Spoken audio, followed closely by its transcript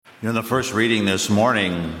The first reading this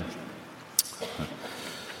morning,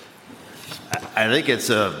 I think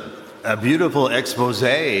it's a beautiful expose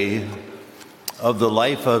of the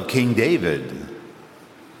life of King David.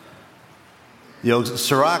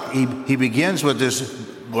 Sirach, he begins with this,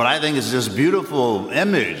 what I think is this beautiful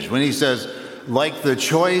image when he says, like the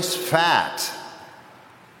choice fat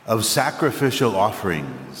of sacrificial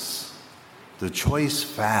offerings. The choice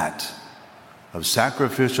fat of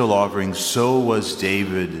sacrificial offerings, so was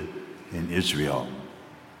David in Israel.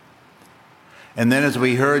 And then as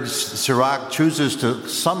we heard, Sirach chooses to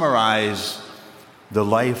summarize the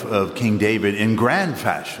life of King David in grand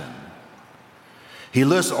fashion. He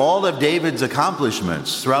lists all of David's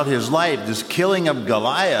accomplishments throughout his life, this killing of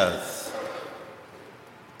Goliath,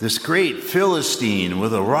 this great Philistine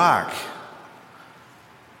with a rock,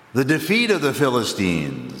 the defeat of the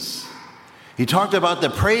Philistines. He talked about the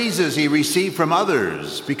praises he received from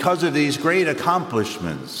others because of these great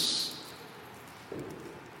accomplishments,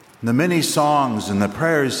 the many songs and the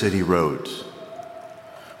prayers that he wrote.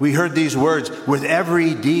 We heard these words, with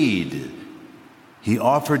every deed, he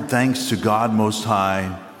offered thanks to God Most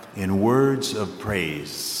High in words of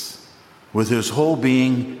praise. With his whole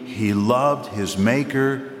being, he loved his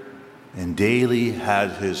Maker and daily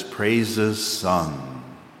had his praises sung.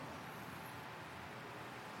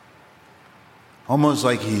 Almost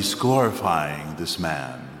like he's glorifying this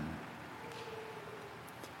man.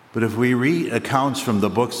 But if we read accounts from the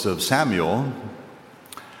books of Samuel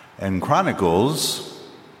and Chronicles,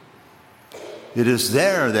 it is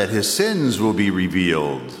there that his sins will be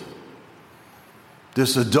revealed.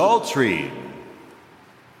 This adultery.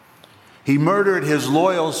 He murdered his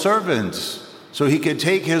loyal servants so he could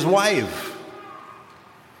take his wife.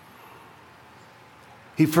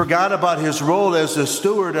 He forgot about his role as the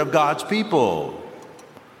steward of God's people.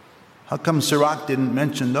 How come Sirach didn't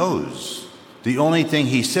mention those? The only thing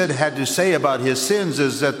he had to say about his sins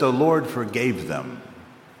is that the Lord forgave them.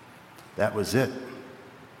 That was it.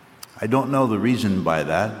 I don't know the reason by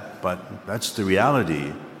that, but that's the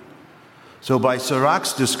reality. So by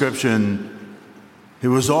Sirach's description, it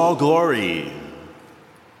was all glory.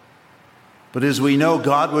 But as we know,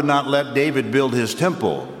 God would not let David build his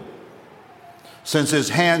temple, since his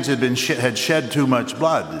hands had shed too much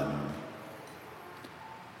blood.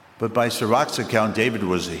 But by Sirach's account, David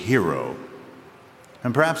was a hero.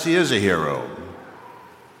 And perhaps he is a hero.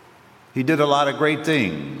 He did a lot of great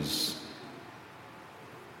things.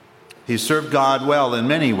 He served God well in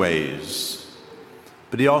many ways,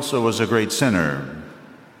 but he also was a great sinner.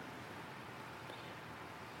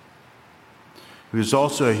 He was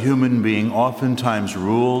also a human being, oftentimes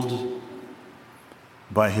ruled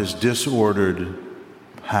by his disordered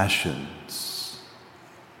passions,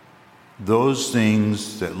 those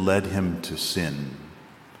things that led him to sin.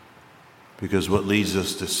 Because what leads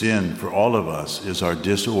us to sin for all of us is our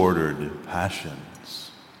disordered passions.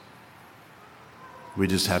 We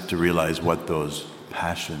just have to realize what those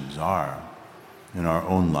passions are in our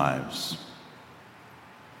own lives.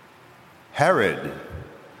 Herod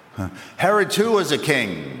too was a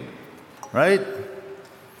king, right?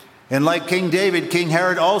 And like King David, King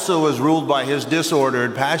Herod also was ruled by his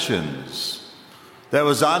disordered passions. That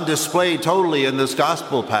was on display totally in this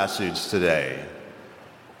gospel passage today.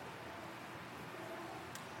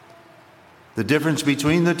 The difference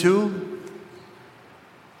between the two?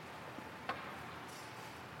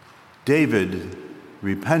 David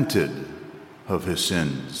repented of his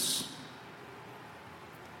sins.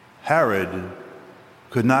 Herod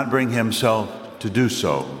could not bring himself to do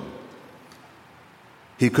so.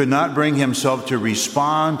 He could not bring himself to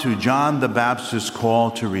respond to John the Baptist's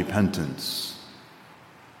call to repentance.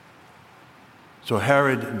 So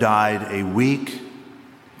Herod died a weak,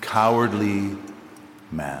 cowardly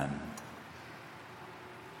man.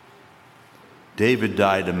 David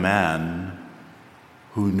died a man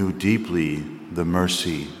who knew deeply the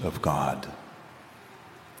mercy of God.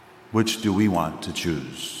 Which do we want to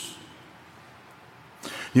choose?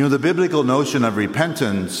 The biblical notion of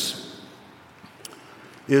repentance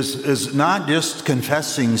is not just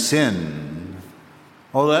confessing sin.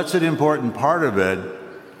 Oh, that's an important part of it,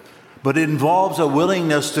 but it involves a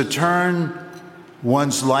willingness to turn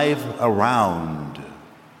one's life around.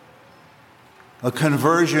 A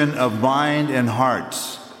conversion of mind and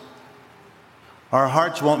hearts. Our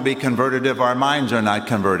hearts won't be converted if our minds are not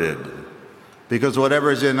converted, because whatever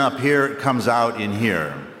is in up here, it comes out in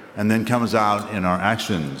here, and then comes out in our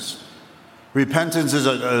actions. Repentance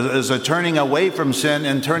is a turning away from sin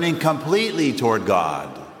and turning completely toward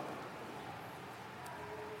God.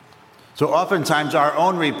 So oftentimes our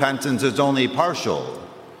own repentance is only partial,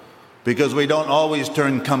 because we don't always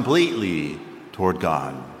turn completely toward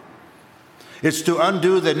God. It's to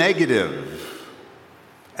undo the negative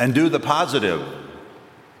and do the positive.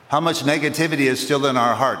 How much negativity is still in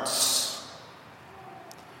our hearts?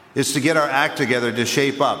 It's to get our act together to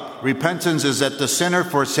shape up. Repentance is that the sinner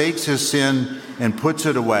forsakes his sin and puts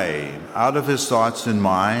it away out of his thoughts and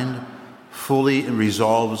mind, fully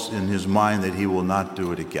resolves in his mind that he will not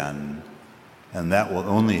do it again. And that will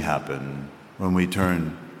only happen when we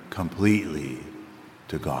turn completely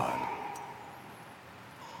to God.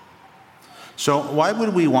 So why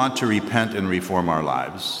would we want to repent and reform our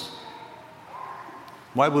lives?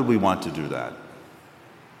 Why would we want to do that?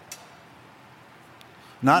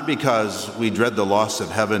 Not because we dread the loss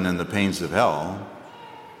of heaven and the pains of hell.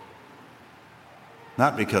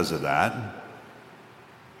 Not because of that.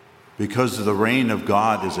 Because the reign of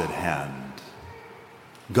God is at hand.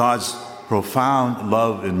 God's profound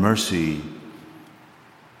love and mercy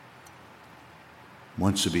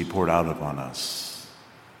wants to be poured out upon us.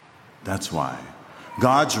 That's why.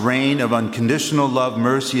 God's reign of unconditional love,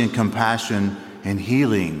 mercy, and compassion and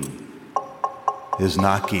healing is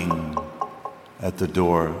knocking at the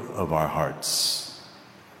door of our hearts.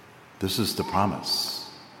 This is the promise.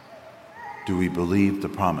 Do we believe the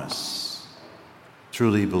promise?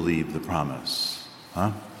 Truly believe the promise?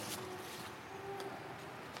 Huh?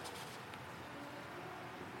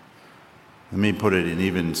 Let me put it in an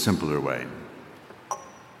even simpler way,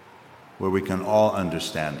 where we can all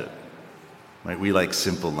understand it. Right? We like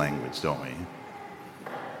simple language, don't we?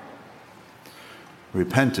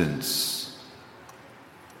 Repentance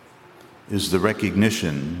is the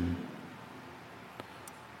recognition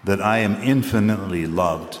that I am infinitely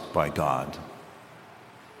loved by God,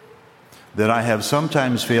 that I have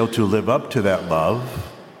sometimes failed to live up to that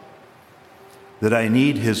love, that I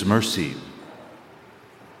need His mercy.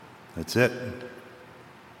 That's it.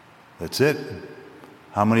 That's it.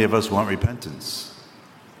 How many of us want repentance?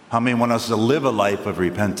 How many want us to live a life of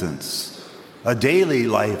repentance? A daily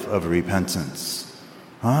life of repentance?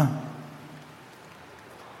 Huh?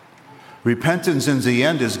 Repentance in the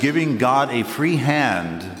end is giving God a free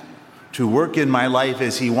hand to work in my life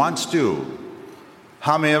as He wants to.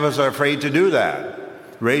 How many of us are afraid to do that?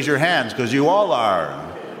 Raise your hands, because you all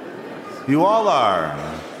are. You all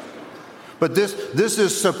are. But this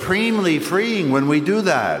is supremely freeing when we do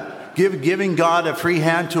that. Giving God a free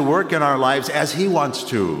hand to work in our lives as He wants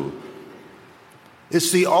to.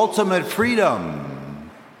 It's the ultimate freedom.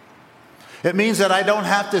 It means that I don't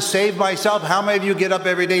have to save myself. How many of you get up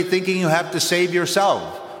every day thinking you have to save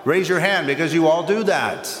yourself? Raise your hand, because you all do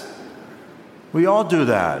that. We all do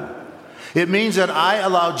that. It means that I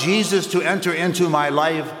allow Jesus to enter into my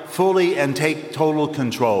life fully and take total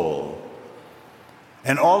control.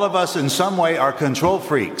 And all of us in some way are control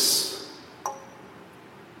freaks.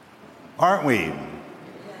 Aren't we?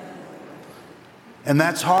 And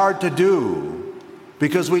that's hard to do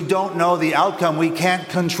because we don't know the outcome. We can't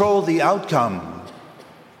control the outcome.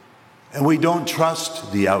 And we don't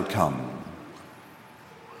trust the outcome.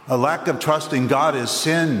 A lack of trust in God is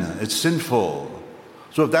sin. It's sinful.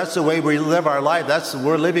 So if that's the way we live our life,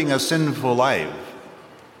 we're living a sinful life.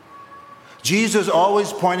 Jesus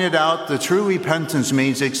always pointed out the true repentance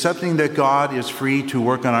means accepting that God is free to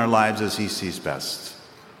work on our lives as He sees best.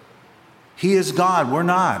 He is God, we're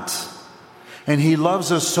not. And He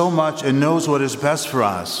loves us so much and knows what is best for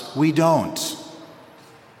us. We don't.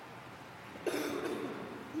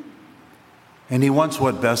 And He wants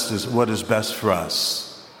what is best for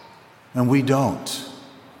us. And we don't,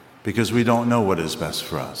 because we don't know what is best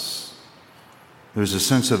for us. There's a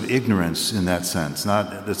sense of ignorance in that sense,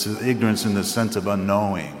 it's ignorance in the sense of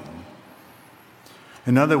unknowing.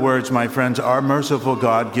 In other words, my friends, our merciful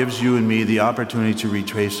God gives you and me the opportunity to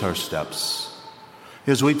retrace our steps.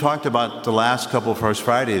 As we talked about the last couple of First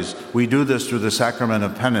Fridays, we do this through the sacrament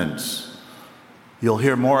of penance. You'll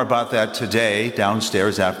hear more about that today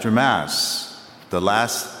downstairs after Mass, the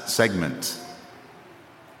last segment.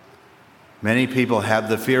 Many people have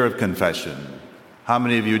the fear of confession. How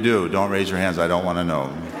many of you do? Don't raise your hands. I don't want to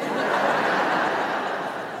know.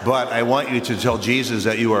 But I want you to tell Jesus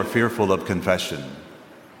that you are fearful of confession.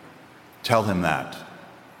 Tell Him that.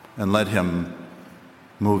 And let Him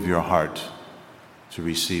move your heart to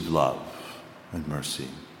receive love and mercy.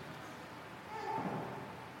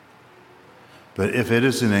 But if it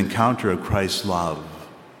is an encounter of Christ's love,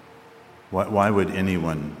 why would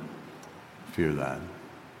anyone fear that?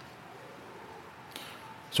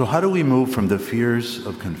 So how do we move from the fears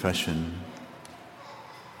of confession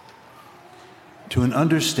to an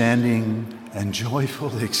understanding and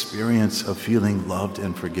joyful experience of feeling loved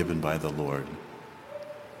and forgiven by the Lord?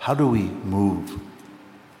 How do we move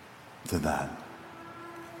to that?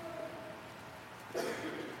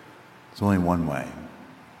 There's only one way.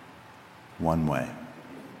 One way.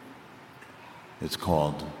 It's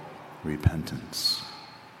called repentance.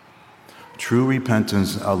 True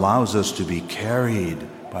repentance allows us to be carried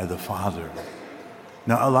by the Father.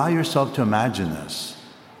 Now allow yourself to imagine this.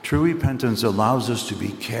 True repentance allows us to be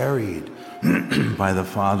carried by the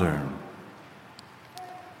Father.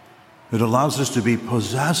 It allows us to be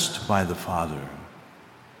possessed by the Father.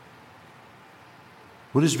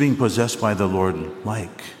 What is being possessed by the Lord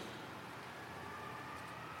like?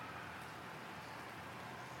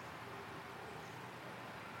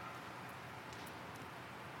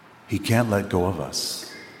 He can't let go of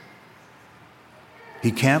us.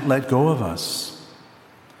 He can't let go of us.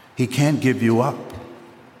 He can't give you up.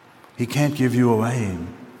 He can't give you away.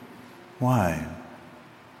 Why?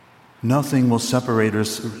 Nothing will separate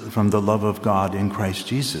us from the love of God in Christ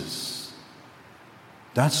Jesus.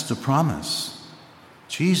 That's the promise.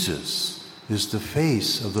 Jesus is the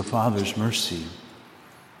face of the Father's mercy.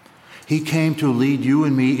 He came to lead you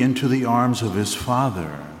and me into the arms of his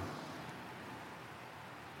Father.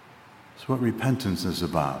 That's what repentance is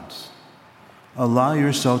about. Allow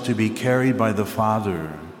yourself to be carried by the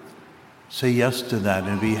Father. Say yes to that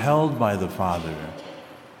and be held by the Father.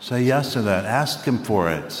 Say yes to that. Ask him for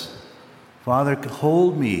it. Father,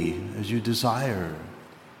 hold me as you desire.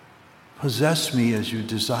 Possess me as you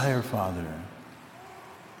desire, Father.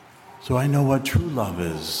 So I know what true love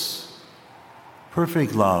is.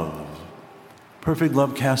 Perfect love. Perfect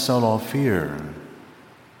love casts out all fear.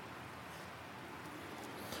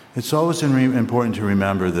 It's always important to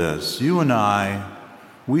remember this. You and I,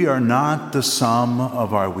 we are not the sum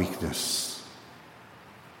of our weakness.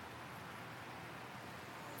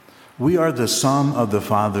 We are the sum of the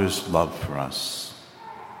Father's love for us.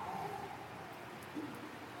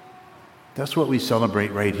 That's what we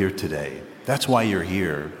celebrate right here today. That's why you're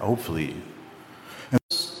here, hopefully.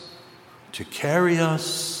 To carry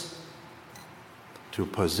us, to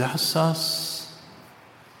possess us.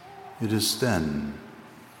 It is then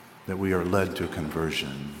that we are led to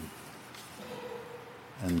conversion.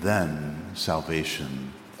 And then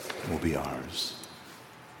salvation will be ours.